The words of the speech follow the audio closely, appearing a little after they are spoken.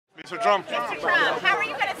Mr. Trump. Mr. Trump, how are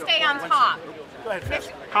you going to stay on top?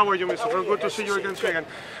 How are you, Mr. Trump? Good to see you again.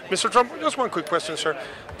 Mr. Trump, just one quick question, sir.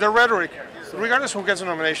 The rhetoric, regardless of who gets the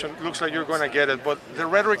nomination, looks like you're going to get it, but the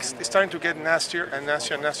rhetoric is starting to get nastier and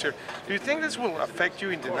nastier and nastier. Do you think this will affect you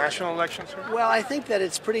in the national elections, sir? Well, I think that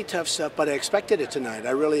it's pretty tough stuff, but I expected it tonight.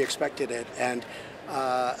 I really expected it, and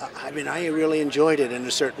I mean, I really enjoyed it in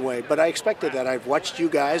a certain way, but I expected that. I've watched you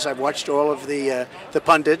guys, I've watched all of the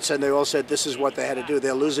pundits, and they all said this is what they had to do.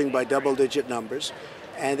 They're losing by double-digit numbers,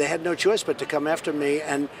 and they had no choice but to come after me,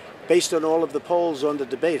 and based on all of the polls on the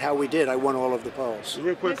debate, how we did, I won all of the polls.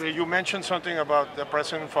 Real quickly, you mentioned something about the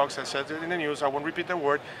President Fox that said it in the news. I won't repeat the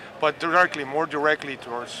word, but directly, more directly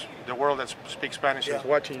towards the world that speaks Spanish is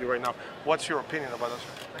watching you right now. What's your opinion about us?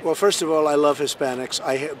 Well, first of all, I love Hispanics.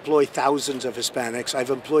 I employ thousands of Hispanics. I've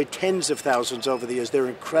employed tens of thousands over the years. They're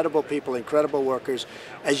incredible people, incredible workers.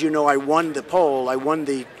 As you know, I won the poll. I won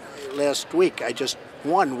the last week. I just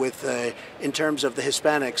won with, in terms of the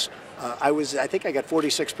Hispanics. I think I got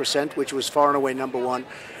 46%, which was far and away number one.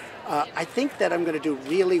 I think that I'm going to do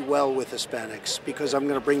really well with Hispanics because I'm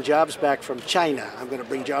going to bring jobs back from China. I'm going to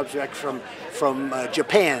bring jobs back from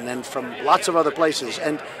Japan and from lots of other places.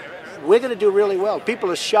 And we're going to do really well. People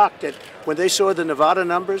are shocked that when they saw the Nevada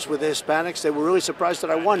numbers with the Hispanics, they were really surprised that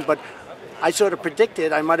I won. But I sort of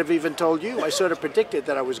predicted, I might have even told you, I sort of predicted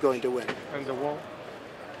that I was going to win. And the wall?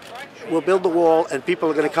 We'll build the wall, and people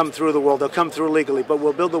are going to come through the wall. They'll come through legally, but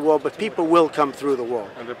we'll build the wall, but people will come through the wall.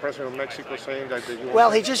 And the President of Mexico saying that... Well,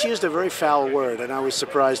 he just used a very foul word, and I was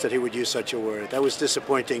surprised that he would use such a word. That was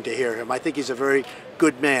disappointing to hear him. I think he's a very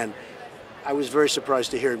good man. I was very surprised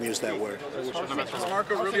to hear him use that word.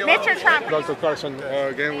 Mr. Trump. Dr. Carson,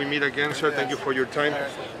 again, we meet again, sir. Thank you for your time.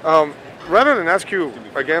 Rather than ask you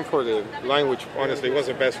again for the line, which honestly was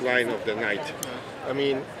the best line of the night, I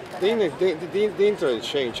mean, the internet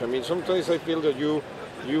change. I mean, sometimes I feel that you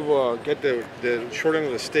get the short end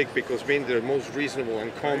of the stick because being the most reasonable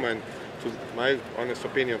and calm and, to my honest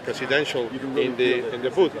opinion, presidential in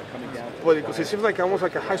the booth. But because it seems like almost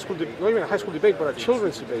like a high school, not even a high school debate, but a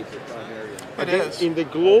children's debate. It is. In the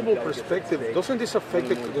global perspective, doesn't this affect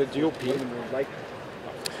the GOP?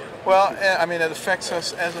 Well, I mean, it affects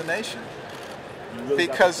us as a nation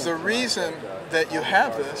because the reason that you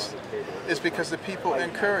have this is because the people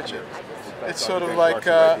encourage it. It's sort of like,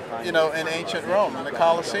 you know, in ancient Rome, in the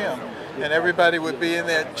Colosseum, and everybody would be in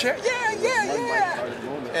there, yeah.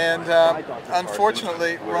 And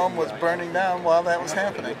unfortunately, Rome was burning down while that was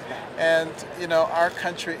happening. And, you know, our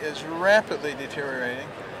country is rapidly deteriorating,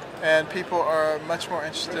 and people are much more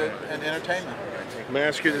interested in entertainment. May I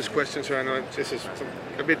ask you this question, sir? I know this is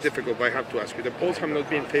a bit difficult, but I have to ask you. The polls have not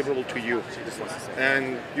been favorable to you.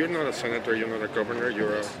 And you're not a senator, you're not a governor,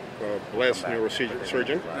 you're a blessed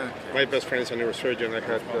neurosurgeon. My best friend is a neurosurgeon.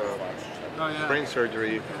 I had brain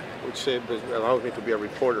surgery, which allowed me to be a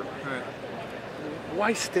reporter.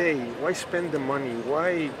 Why stay? Why spend the money?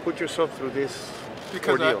 Why put yourself through this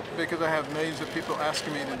ordeal? Because I have millions of people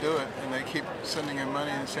asking me to do it, and they keep sending in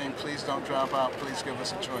money and saying, please don't drop out, please give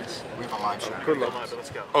us a choice. We have a live show. Good luck. Let's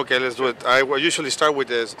go. Okay, let's do it. I usually start with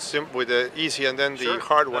the easy and then the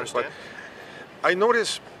hard ones, but I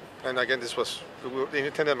noticed, and again this was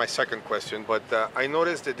intended my second question, but I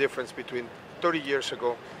noticed the difference between 30 years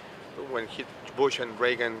ago when Bush and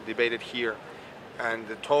Reagan debated here, and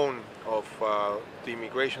the tone of the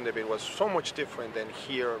immigration debate was so much different than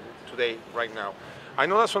here today, right now. I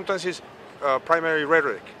know that sometimes it's primary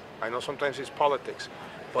rhetoric. I know sometimes it's politics.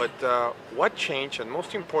 But what changed, and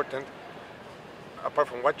most important, apart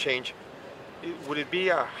from what changed, would it be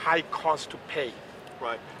a high cost to pay?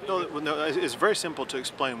 Right. No, it's very simple to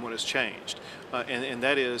explain what has changed. And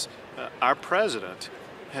that is our president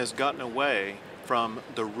has gotten away from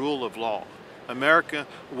the rule of law. America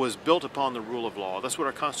was built upon the rule of law. That's what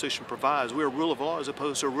our Constitution provides. We're a rule of law as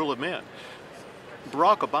opposed to a rule of men.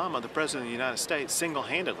 Barack Obama, the President of the United States,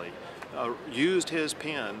 single-handedly used his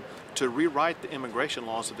pen to rewrite the immigration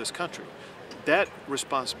laws of this country. That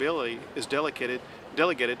responsibility is delegated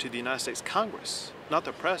to the United States Congress, not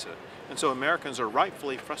the President. And so Americans are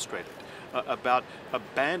rightfully frustrated about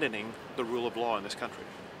abandoning the rule of law in this country.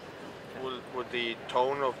 Would the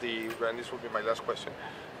tone of and this will be my last question,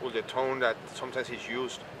 will the tone that sometimes is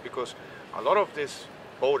used, because a lot of these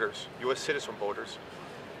voters, U.S. citizen voters,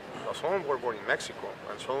 some of them were born in Mexico,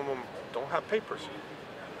 and some of them don't have papers.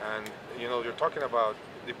 And, you know, you're talking about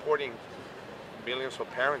deporting millions of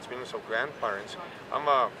parents, millions of grandparents.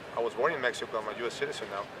 I was born in Mexico, I'm a U.S. citizen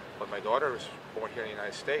now, but my daughter is born here in the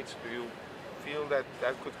United States. Do you feel that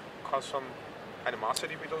that could cause some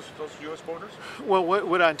animosity with those U.S. voters? Well,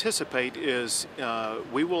 what I anticipate is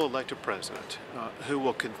we will elect a president who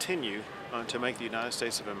will continue to make the United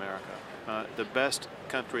States of America the best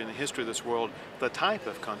country in the history of this world, the type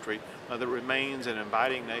of country that remains an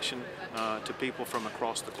inviting nation to people from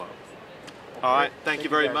across the globe. All right, thank you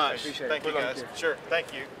very much. Thank you, guys. Sure,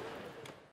 thank you.